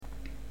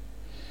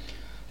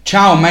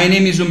Ciao, my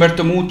name is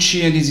Umberto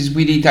Mucci and this is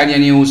We the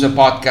Italian News, a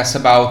podcast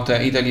about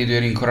Italy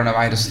during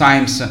coronavirus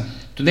times.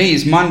 Today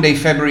is Monday,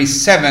 February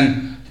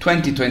 7,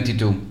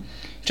 2022.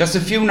 Just a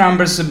few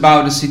numbers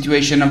about the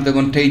situation of the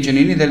contagion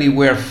in Italy,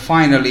 where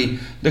finally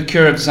the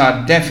curves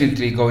are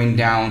definitely going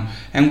down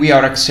and we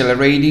are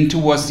accelerating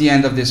towards the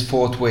end of this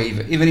fourth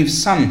wave, even if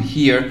some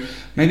here,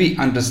 maybe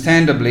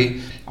understandably,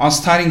 are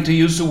starting to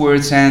use the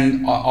words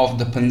end of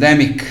the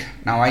pandemic.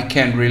 Now I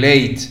can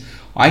relate,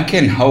 I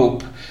can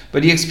hope,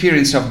 but the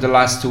experience of the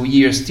last 2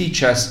 years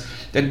teach us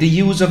that the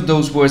use of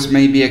those words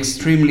may be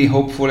extremely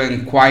hopeful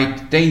and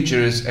quite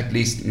dangerous, at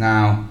least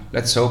now.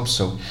 Let's hope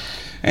so.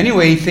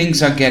 Anyway,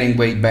 things are getting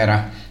way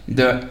better.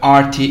 The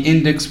RT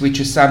index,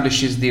 which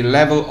establishes the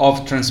level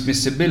of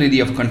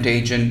transmissibility of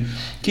contagion,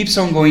 keeps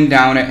on going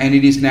down, and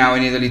it is now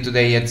in Italy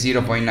today at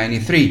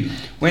 0.93.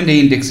 When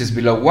the index is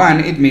below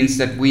 1, it means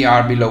that we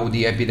are below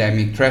the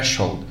epidemic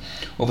threshold.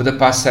 Over the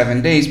past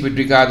 7 days, with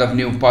regard of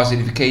new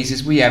positive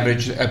cases, we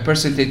averaged a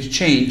percentage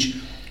change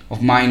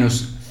of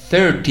minus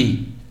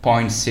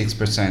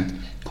 30.6%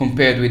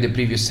 compared with the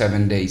previous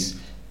 7 days.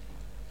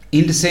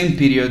 In the same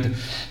period,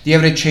 the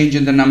average change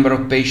in the number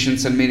of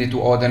patients admitted to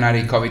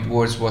ordinary COVID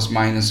wards was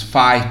minus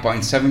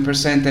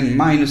 5.7% and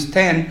minus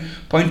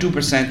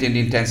 10.2% in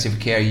the intensive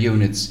care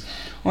units.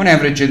 On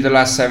average, in the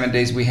last 7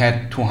 days, we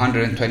had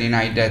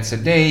 229 deaths a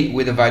day,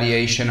 with a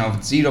variation of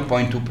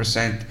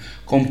 0.2%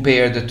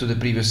 compared to the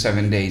previous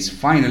 7 days.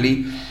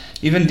 Finally,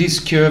 even this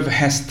curve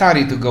has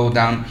started to go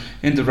down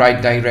in the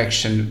right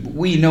direction.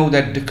 We know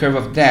that the curve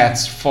of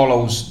deaths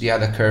follows the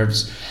other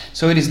curves,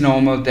 so it is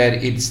normal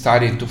that it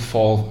started to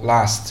fall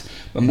last.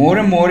 But more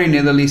and more in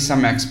Italy,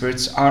 some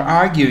experts are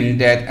arguing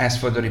that as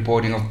for the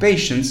reporting of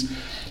patients,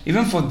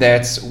 even for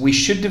deaths, we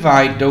should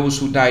divide those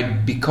who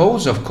died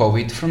because of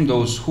COVID from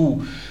those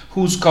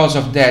whose cause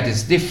of death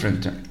is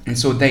different. And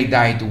so they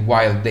died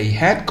while they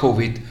had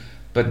COVID,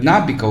 but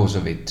not because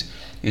of it.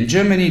 In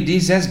Germany,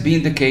 this has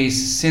been the case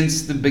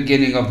since the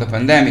beginning of the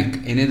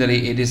pandemic. In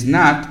Italy, it is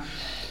not.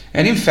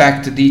 And in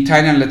fact, the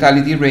Italian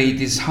lethality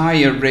rate is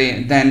higher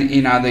than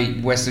in other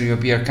Western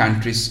European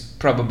countries,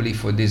 probably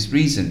for this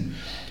reason.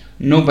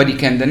 Nobody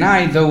can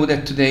deny, though,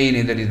 that today in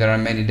Italy there are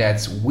many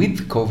deaths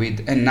with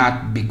COVID and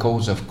not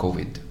because of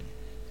COVID.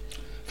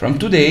 From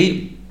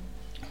today,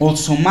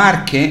 also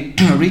Marche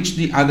reached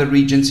the other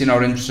regions in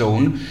orange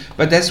zone,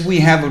 but as we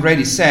have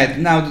already said,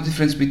 now the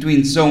difference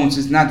between zones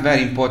is not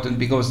very important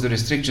because the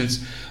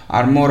restrictions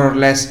are more or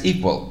less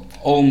equal,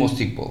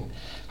 almost equal.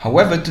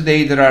 However,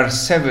 today there are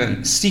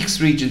 6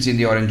 regions in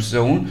the orange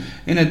zone,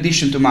 in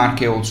addition to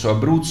Marche also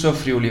Abruzzo,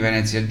 Friuli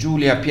Venezia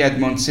Giulia,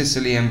 Piedmont,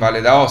 Sicily and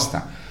Valle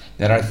d'Aosta.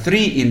 There are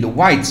 3 in the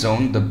white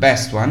zone, the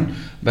best one,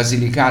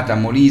 Basilicata,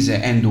 Molise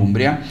and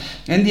Umbria,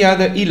 and the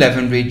other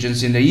 11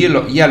 regions in the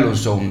yellow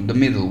zone, the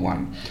middle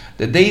one.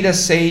 The data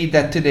say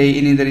that today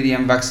in Italy the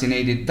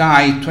unvaccinated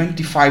die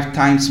 25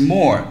 times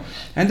more,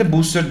 and the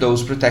booster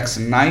dose protects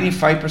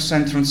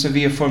 95% from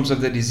severe forms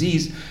of the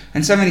disease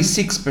and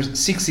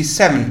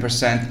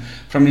 67%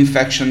 from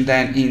infection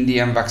than in the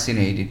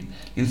unvaccinated.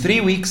 In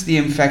 3 weeks, the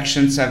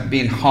infections have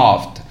been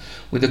halved,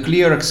 with a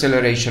clear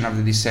acceleration of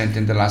the descent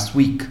in the last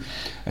week.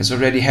 As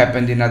already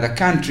happened in other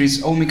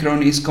countries,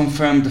 Omicron is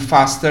confirmed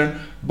faster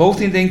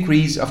both in the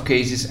increase of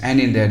cases and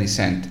in their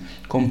descent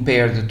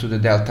compared to the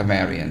Delta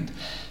variant.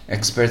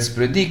 Experts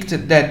predict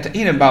that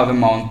in about a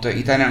month,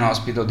 Italian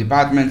hospital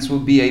departments will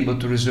be able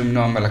to resume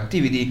normal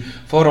activity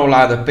for all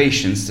other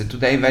patients,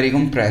 today very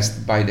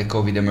compressed by the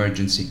COVID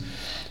emergency.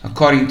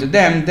 According to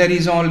them, there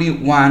is only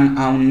one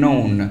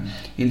unknown.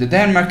 In the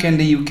Denmark and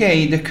the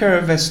UK, the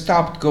curve has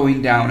stopped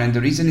going down, and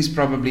the reason is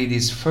probably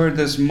this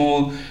further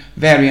small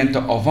variant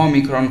of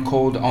Omicron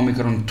called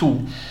Omicron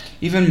 2,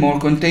 even more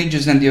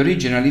contagious than the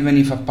original, even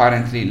if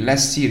apparently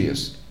less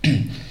serious.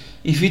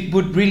 If it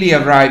would really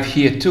arrive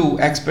here too,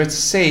 experts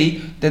say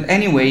that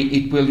anyway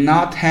it will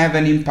not have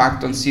an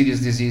impact on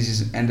serious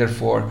diseases and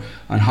therefore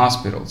on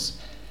hospitals.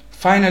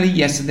 Finally,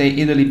 yesterday,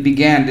 Italy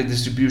began the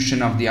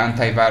distribution of the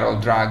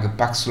antiviral drug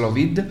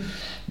Paxlovid.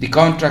 The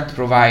contract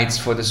provides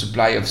for the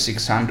supply of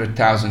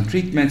 600,000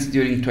 treatments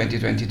during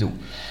 2022.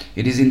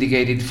 It is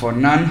indicated for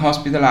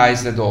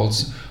non-hospitalized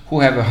adults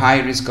who have a high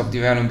risk of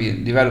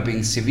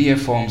developing severe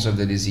forms of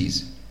the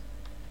disease.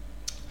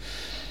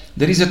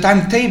 There is a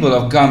timetable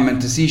of government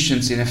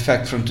decisions in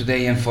effect from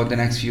today and for the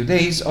next few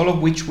days, all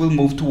of which will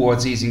move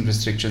towards easing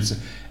restrictions,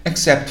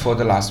 except for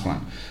the last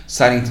one.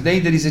 Starting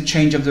today, there is a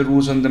change of the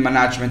rules on the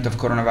management of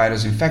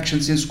coronavirus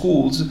infections in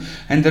schools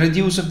and the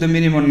reduce of the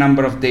minimum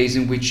number of days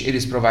in which it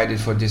is provided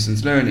for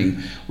distance learning,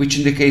 which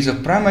in the case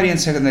of primary and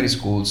secondary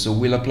schools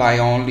will apply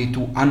only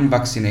to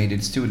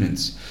unvaccinated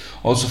students.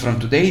 Also from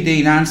today, the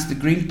enhanced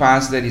Green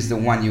Pass, that is the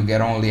one you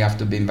get only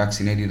after being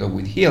vaccinated or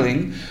with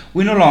healing,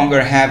 will no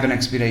longer have an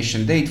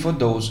expiration date for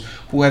those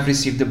who have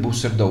received a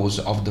booster dose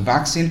of the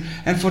vaccine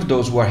and for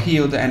those who are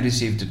healed and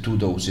received 2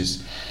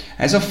 doses.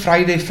 As of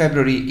Friday,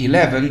 February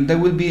 11, there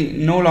will be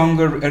no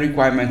longer a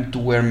requirement to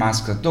wear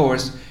masks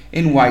outdoors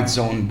in white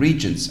zone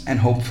regions and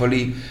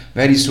hopefully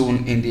very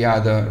soon in the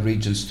other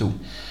regions too.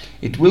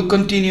 It will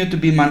continue to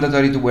be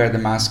mandatory to wear the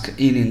mask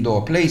in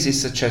indoor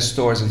places such as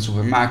stores and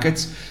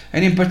supermarkets,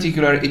 and in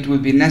particular it will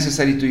be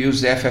necessary to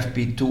use the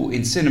FFP2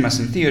 in cinemas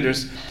and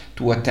theaters,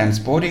 to attend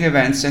sporting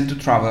events and to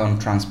travel on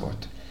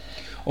transport.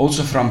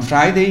 Also from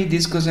Friday,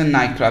 discos and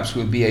nightclubs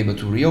will be able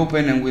to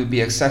reopen and will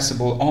be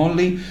accessible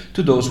only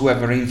to those who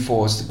have a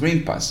reinforced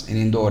Green Pass. In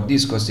indoor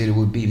discos it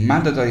will be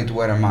mandatory to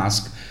wear a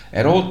mask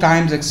at all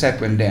times except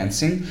when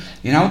dancing.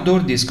 In outdoor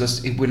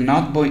discos it will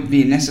not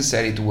be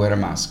necessary to wear a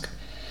mask.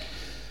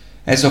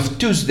 As of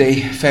Tuesday,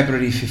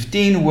 February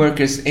 15,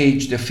 workers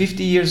aged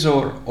 50 years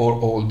or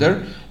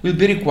older will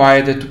be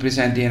required to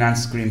present the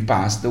enhanced Green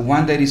Pass, the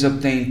one that is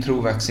obtained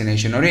through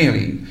vaccination or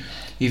hearing.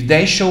 If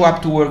they show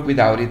up to work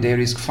without it, they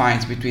risk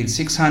fines between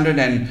 600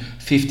 and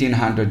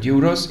 1,500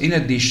 euros. In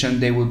addition,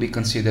 they will be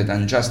considered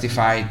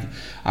unjustified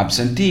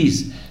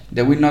absentees.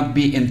 They will not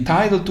be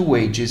entitled to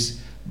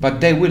wages, but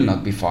they will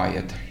not be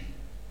fired.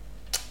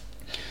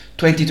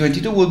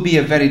 2022 will be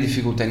a very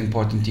difficult and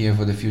important year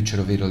for the future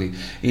of Italy.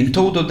 In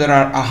total, there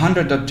are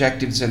 100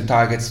 objectives and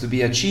targets to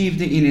be achieved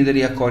in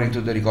Italy according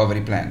to the recovery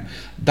plan,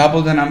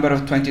 double the number of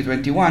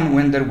 2021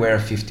 when there were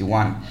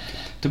 51.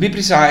 To be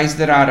precise,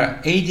 there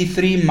are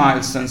 83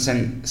 milestones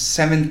and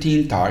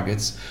 17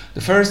 targets.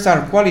 The first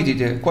are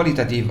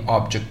qualitative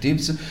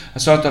objectives, a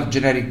sort of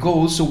generic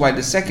goals, while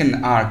the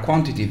second are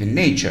quantitative in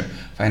nature,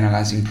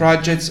 finalizing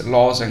projects,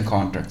 laws and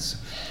contracts.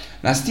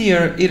 Last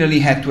year, Italy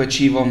had to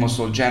achieve almost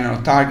all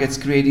general targets,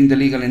 creating the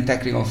legal and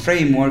technical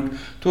framework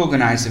to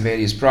organize the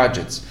various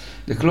projects.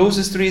 The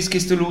closest risk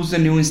is to lose the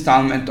new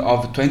installment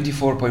of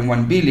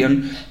 24.1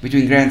 billion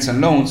between grants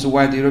and loans,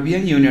 while the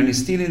European Union is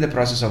still in the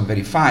process of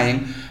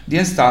verifying the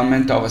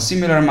installment of a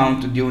similar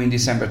amount due in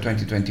December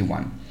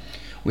 2021.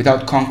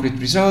 Without concrete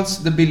results,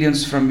 the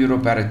billions from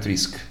Europe are at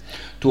risk.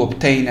 To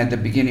obtain at the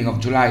beginning of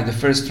July the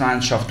first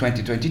tranche of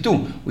 2022,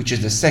 which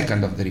is the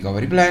second of the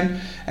recovery plan,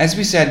 as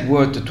we said,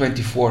 worth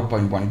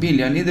 24.1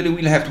 billion, Italy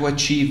will have to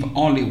achieve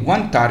only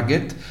one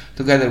target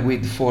together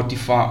with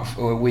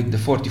the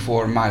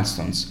 44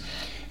 milestones.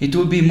 It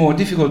will be more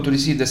difficult to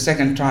receive the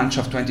second tranche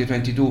of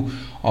 2022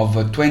 of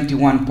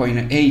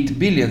 21.8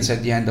 billion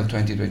at the end of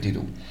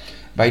 2022.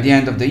 By the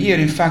end of the year,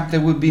 in fact, there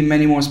will be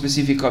many more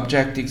specific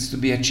objectives to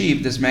be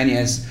achieved, as many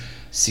as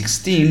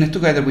 16,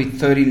 together with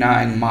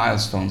 39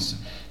 milestones.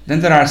 Then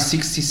there are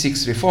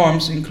 66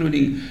 reforms,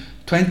 including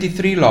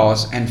 23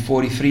 laws and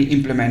 43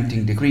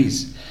 implementing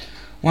decrees.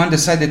 One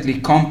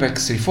decidedly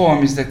complex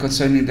reform is that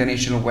concerning the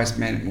National Waste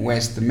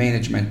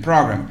Management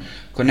Program.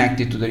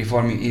 Connected to the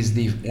reform is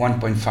the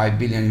 1.5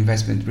 billion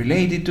investment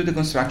related to the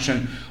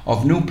construction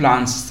of new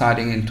plants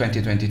starting in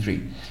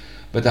 2023.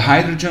 But the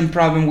hydrogen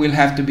problem will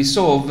have to be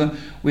solved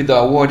with the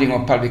awarding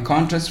of public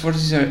contracts for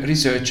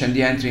research and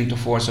the entry into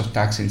force of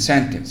tax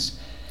incentives.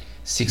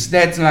 6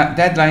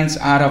 deadlines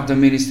are of the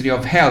Ministry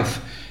of Health.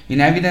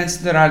 In evidence,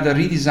 there are the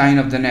redesign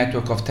of the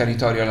network of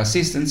territorial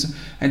assistance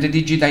and the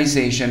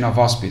digitization of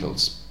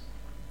hospitals.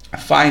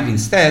 5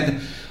 instead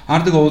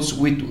are the goals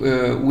with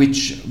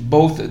which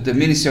both the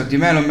Ministry of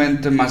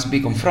Development must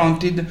be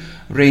confronted,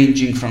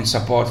 ranging from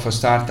support for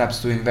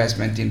startups to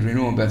investment in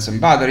renewables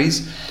and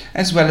batteries,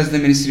 as well as the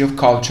Ministry of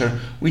Culture,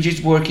 which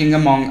is working,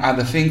 among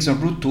other things, on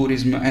route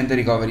tourism and the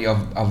recovery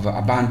of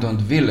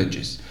abandoned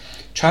villages.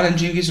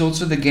 Challenging is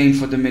also the game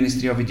for the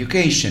Ministry of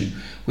Education,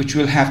 which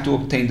will have to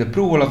obtain the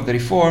approval of the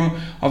reform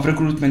of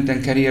recruitment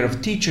and career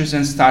of teachers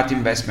and start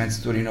investments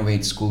to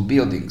renovate school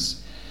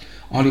buildings.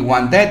 Only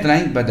one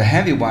deadline, but a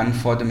heavy one,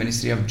 for the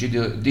Ministry of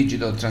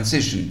Digital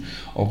Transition.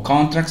 All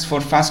contracts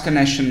for fast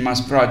connection mass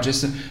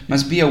projects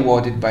must be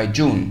awarded by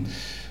June.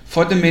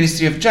 For the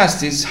Ministry of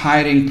Justice,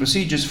 hiring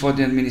procedures for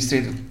the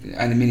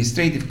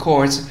administrative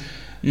courts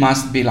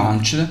must be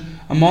launched.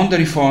 Among the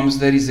reforms,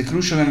 there is the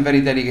crucial and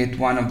very delicate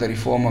one of the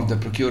reform of the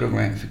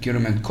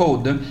procurement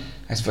code.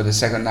 As for the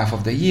second half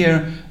of the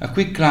year, a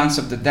quick glance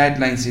of the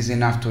deadlines is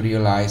enough to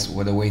realize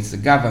what awaits the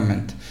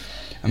government.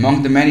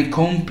 Among the many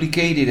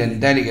complicated and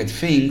delicate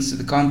things,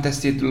 the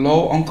contested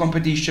law on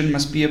competition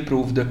must be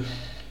approved,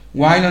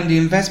 while on the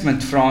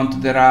investment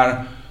front there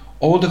are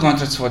all the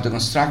contracts for the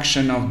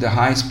construction of the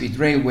high-speed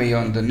railway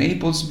on the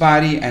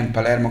Naples-Bari and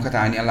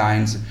Palermo-Catania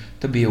lines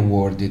to be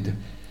awarded.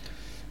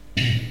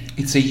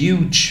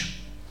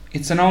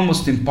 It's an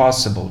almost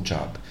impossible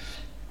job.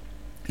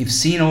 If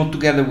seen all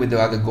together with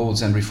the other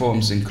goals and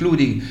reforms,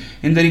 including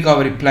in the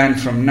recovery plan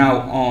from now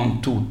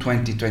on to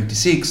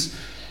 2026,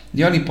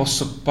 the only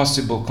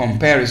possible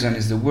comparison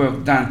is the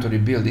work done to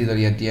rebuild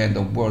Italy at the end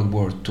of World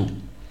War II.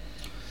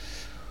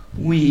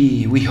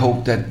 We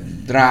hope that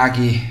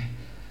Draghi,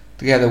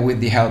 together with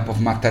the help of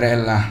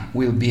Mattarella,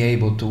 will be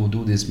able to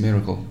do this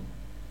miracle.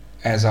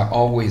 As I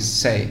always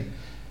say,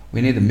 we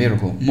need a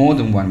miracle, more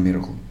than one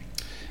miracle.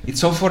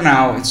 It's all for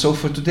now, it's all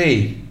for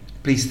today.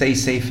 Please stay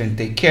safe and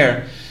take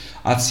care.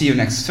 I'll see you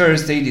next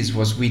Thursday. This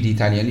was We the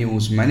Italian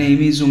News. My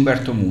name is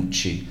Umberto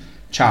Mucci.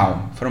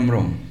 Ciao from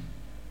Rome.